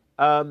rate,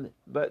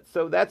 but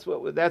so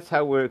that's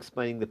how we're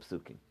explaining the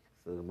psukim.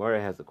 So the Gemara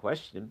has a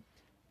question.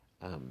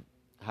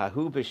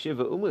 Hahu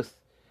b'shiva umus.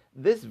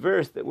 This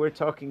verse that we're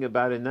talking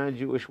about a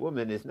non-Jewish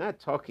woman is not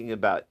talking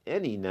about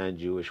any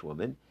non-Jewish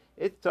woman.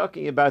 It's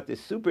talking about the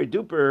super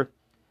duper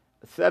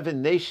 7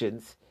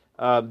 nations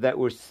that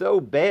were so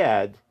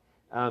bad.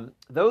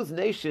 Those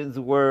nations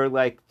were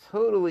like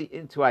totally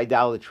into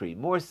idolatry,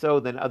 more so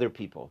than other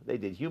people. They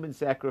did human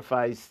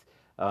sacrifice.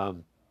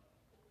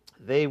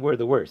 They were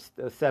the worst,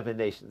 those 7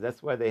 nations.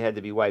 That's why they had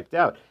to be wiped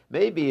out.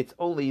 Maybe it's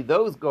only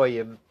those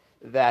goyim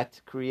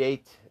that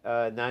create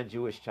a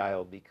non-Jewish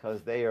child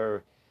because they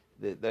are,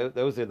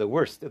 those are the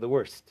worst of the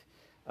worst.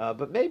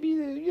 But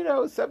maybe,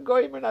 some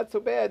goyim are not so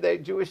bad. They're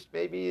Jewish.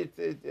 Maybe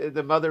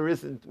the mother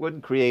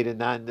wouldn't create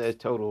a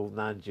total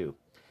non-Jew.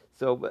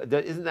 So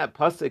isn't that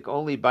pasuk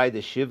only by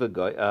the Shiva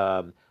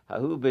goyim?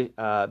 Hahu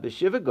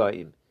b'Shiva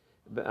goyim,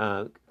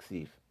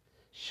 ksiv.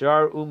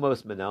 Shar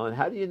umos manel, and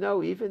how do you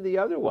know even the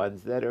other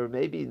ones that are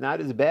maybe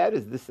not as bad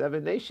as the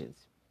 7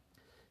 nations?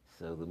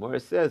 So the Gemara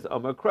says,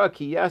 Omakra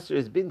ki yaser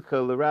is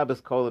bincha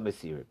l'rabas kol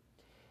ha'mesirim.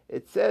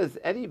 It says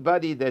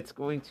anybody that's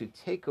going to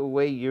take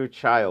away your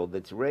child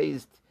that's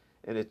raised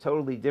in a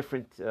totally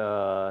different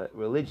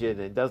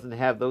religion and doesn't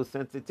have those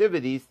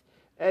sensitivities,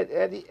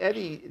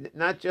 any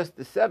not just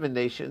the 7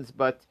 nations,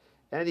 but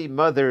any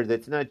mother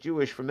that's not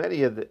Jewish from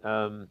any of the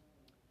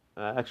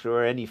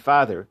or any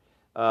father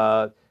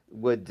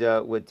would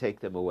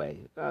take them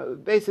away.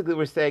 Basically,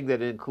 we're saying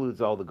that it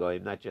includes all the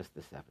goyim, not just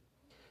the 7.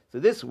 So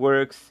this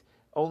works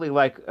only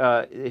like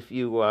if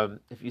you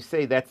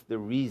say that's the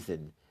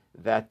reason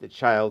that the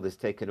child is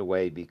taken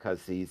away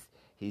because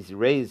he's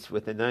raised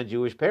with a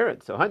non-Jewish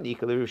parent. So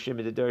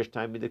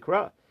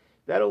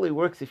that only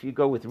works if you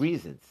go with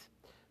reasons.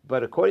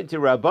 But according to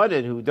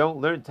Rabbanan, who don't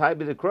learn Time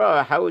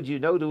Mikra, how would you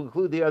know to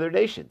include the other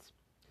nations?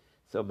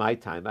 So my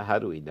time, how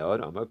do we know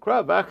it?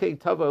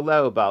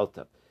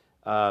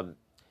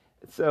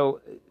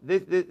 So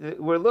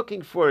we're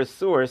looking for a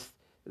source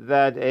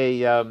that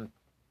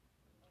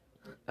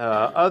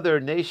other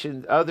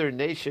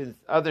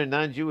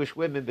non-Jewish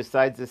women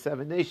besides the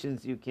 7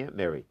 nations you can't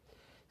marry.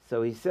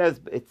 So it says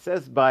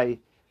by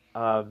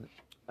the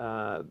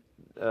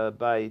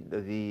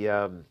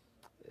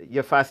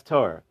Yafas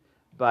Torah,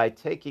 by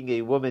taking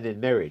a woman in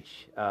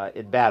marriage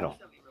in battle.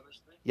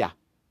 Yeah.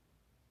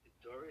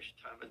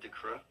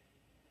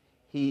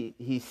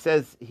 He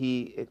says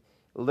he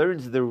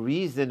learns the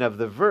reason of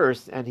the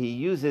verse and he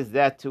uses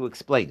that to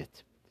explain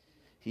it.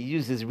 He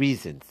uses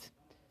reasons.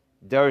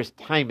 Darish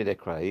time in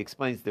Ekra. He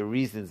explains the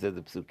reasons of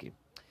the psukim.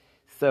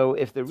 So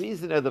if the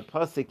reason of the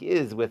pasuk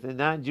is with a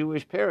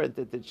non-Jewish parent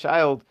that the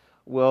child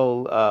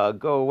will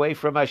go away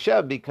from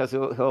Hashem because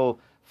he'll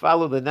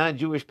follow the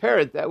non-Jewish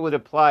parent, that would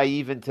apply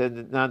even to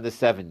the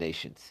 7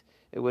 nations.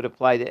 It would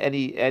apply to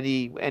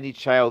any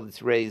child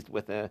that's raised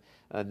with a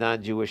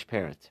non-Jewish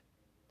parent.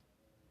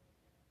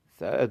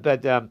 So,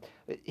 but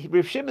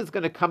Rav Shimon is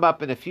going to come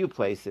up in a few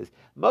places.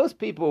 Most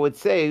people would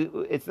say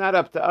it's not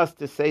up to us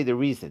to say the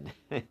reason,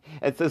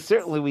 and so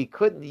certainly we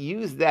couldn't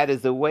use that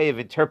as a way of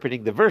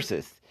interpreting the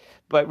verses.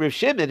 But Rav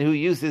Shimon, who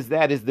uses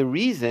that as the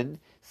reason,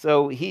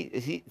 so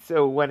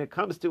so when it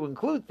comes to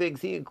include things,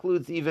 he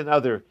includes even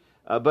other.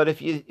 But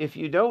if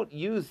you don't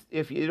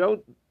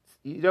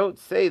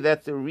say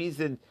that's a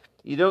reason,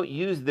 you don't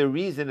use the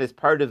reason as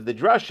part of the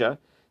drasha.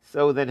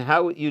 So then,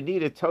 how you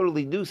need a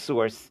totally new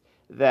source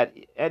that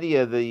any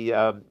of the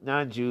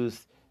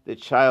non-Jews, the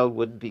child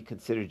wouldn't be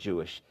considered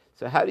Jewish.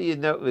 So how do you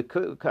know?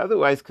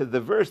 Otherwise, because the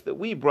verse that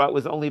we brought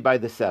was only by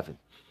the 7.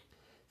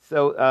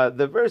 So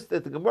the verse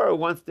that the Gemara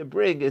wants to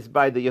bring is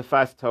by the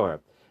Yafas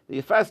Torah.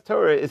 The Yafas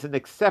Torah is an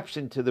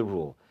exception to the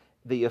rule.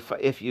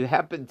 If you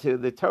happen to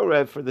the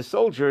Torah for the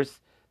soldiers,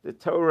 the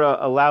Torah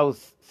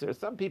allows. So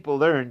some people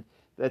learn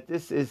that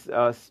this is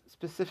a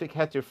specific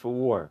heter for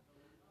war.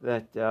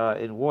 That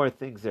in war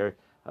things are.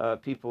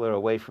 People are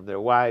away from their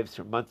wives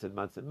for months and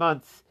months and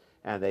months,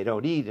 and they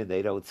don't eat and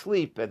they don't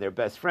sleep, and their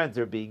best friends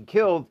are being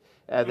killed,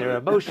 and their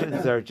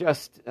emotions are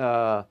just,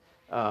 and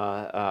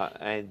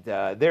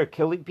they're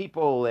killing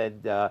people,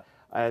 and all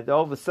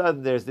of a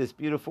sudden there's this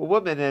beautiful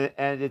woman,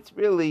 and it's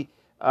really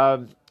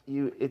the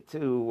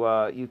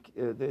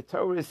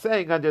Torah is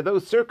saying under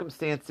those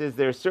circumstances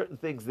there are certain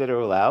things that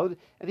are allowed,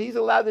 and he's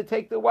allowed to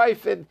take the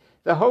wife, and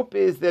the hope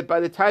is that by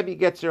the time he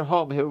gets her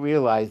home, he'll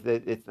realize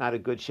that it's not a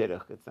good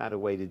shidduch. It's not a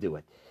way to do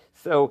it.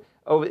 So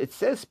it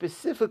says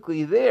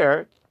specifically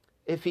there,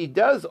 if he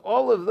does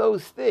all of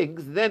those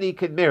things, then he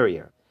can marry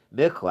her.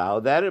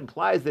 Michlal, that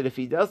implies that if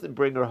he doesn't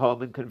bring her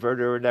home and convert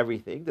her and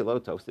everything, the lo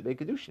tovsa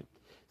Kiddushin.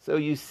 So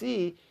you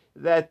see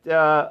that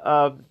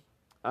the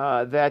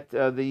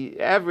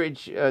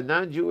average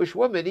non-Jewish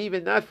woman,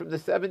 even not from the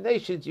 7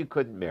 nations, you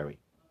couldn't marry.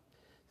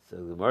 So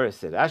the Gemara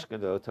said,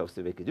 Ashkan lo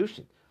tovsa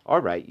Kiddushin. All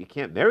right, you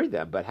can't marry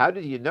them, but how do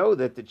you know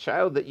that the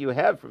child that you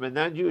have from a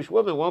non-Jewish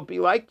woman won't be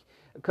like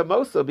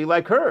Kamoso, be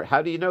like her?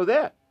 How do you know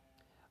that?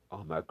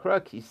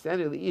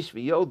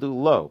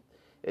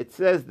 It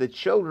says the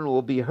children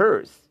will be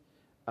hers.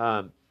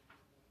 The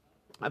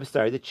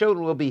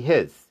children will be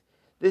his.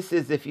 This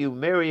is if you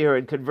marry her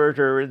and convert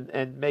her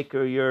and make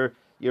her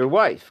your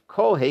wife.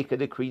 Kol heka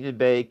dekrinin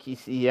be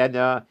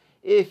kisiyena.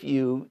 If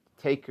you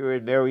take her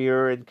and marry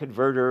her and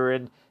convert her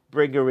and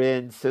bring her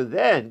in, so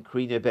then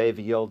krina be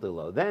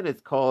v'yoldelo. Then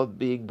it's called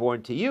being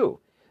born to you.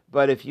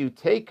 But if you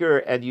take her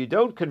and you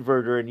don't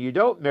convert her and you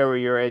don't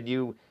marry her and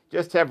you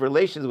just have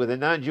relations with a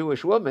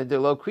non-Jewish woman, the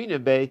lo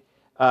krina be.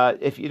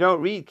 If you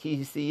don't read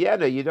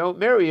kisiyena, you don't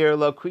marry her,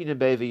 lo krina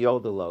be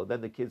v'yoldelo.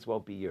 Then the kids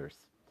won't be yours.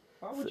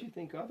 Why would you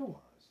think otherwise?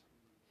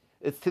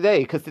 It's today,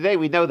 because today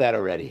we know that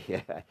already.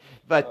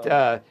 But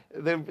the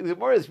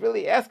Gemara is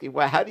really asking,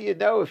 well, how do you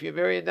know if you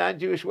marry a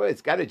non-Jewish woman?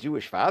 It's got a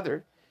Jewish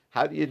father.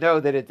 How do you know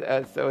that it?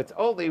 So it's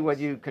only when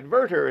you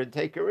convert her and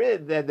take her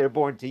in, then they're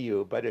born to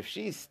you. But if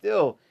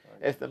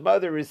if the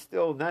mother is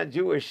still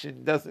non-Jewish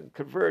and doesn't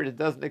convert and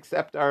doesn't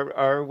accept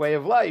our way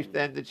of life,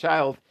 then the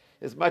child,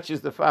 as much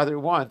as the father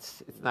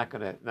wants, it's not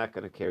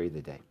gonna carry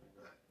the day.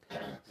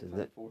 So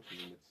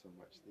unfortunately, it's so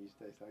much these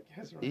days, I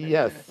guess. Right?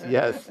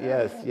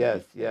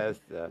 Yes.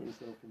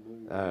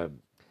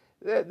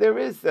 There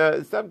is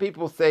some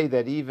people say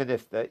that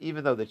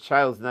even though the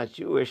child's not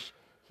Jewish,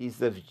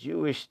 he's of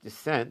Jewish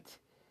descent,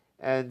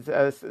 and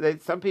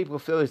some people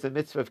feel there's a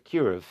mitzvah of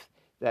kiruv,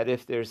 that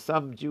if there's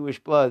some Jewish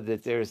blood,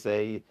 that there's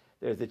a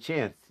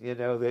chance, there's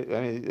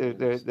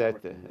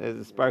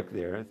a spark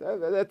there.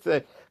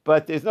 So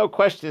but there's no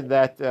question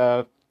that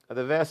the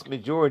vast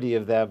majority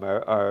of them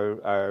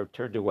are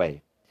turned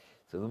away.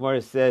 So the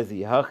Gemara says,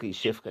 "Yihachi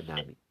shifka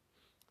nami."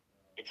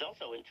 It's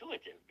also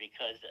intuitive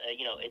because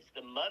it's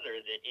the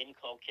mother that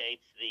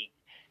inculcates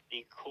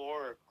the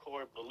core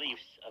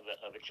beliefs of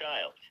a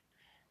child,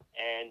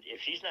 and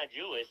if she's not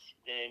Jewish,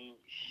 then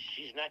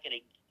she's not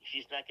going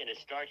to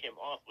start him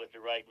off with the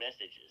right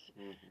messages.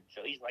 Mm-hmm.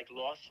 So he's like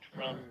lost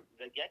from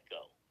the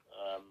get-go.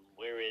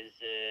 Whereas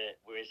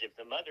if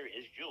the mother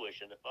is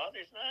Jewish and the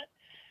father's not,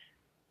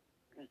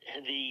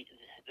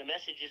 the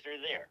messages are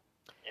there,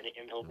 and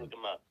he'll pick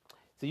them up.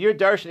 So you're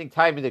darshaning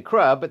time in the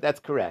krub, but that's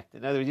correct.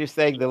 In other words, you're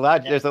saying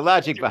there's a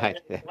logic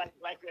behind it. Like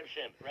Reb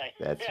Shim, right?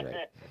 That's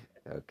right.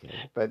 Okay,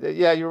 but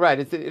you're right.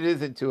 It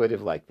is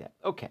intuitive like that.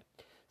 Okay,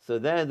 so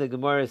then the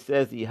Gemara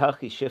says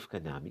Yihachi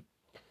shifka nami.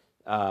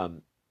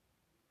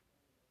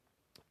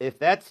 If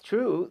that's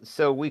true,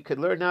 so we could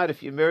learn out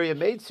if you marry a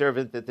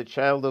maidservant that the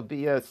child will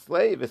be a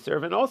slave, a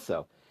servant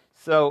also.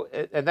 So,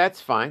 and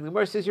that's fine. The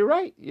Gemara says you're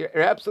right. You're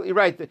absolutely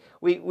right.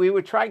 We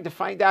were trying to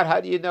find out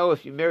how do you know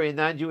if you marry a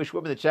non-Jewish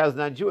woman, the child's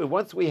non-Jewish.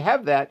 Once we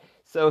have that,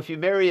 so if you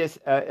marry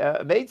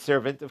a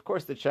maidservant, of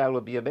course the child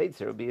will be a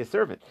maidservant, will be a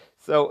servant.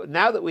 So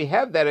now that we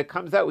have that, it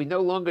comes out we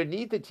no longer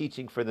need the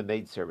teaching for the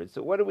maidservant.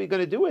 So what are we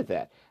going to do with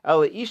that?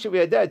 What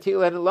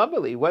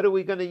are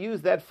we going to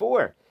use that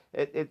for?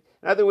 In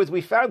other words,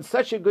 we found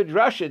such a good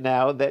drasha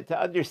now that to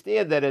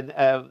understand that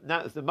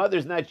the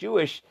mother's not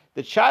Jewish,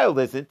 the child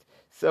isn't.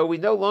 So we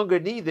no longer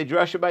need the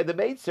drasha by the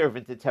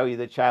maidservant to tell you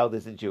the child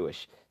isn't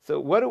Jewish. So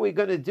what are we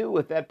going to do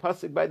with that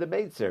pasuk by the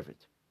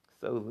maidservant?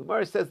 So the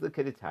Gemara says the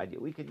Keditanya.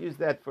 We can use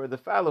that for the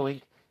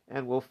following,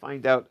 and we'll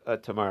find out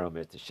tomorrow,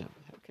 Mir Tashem.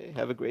 Okay,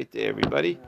 have a great day, everybody.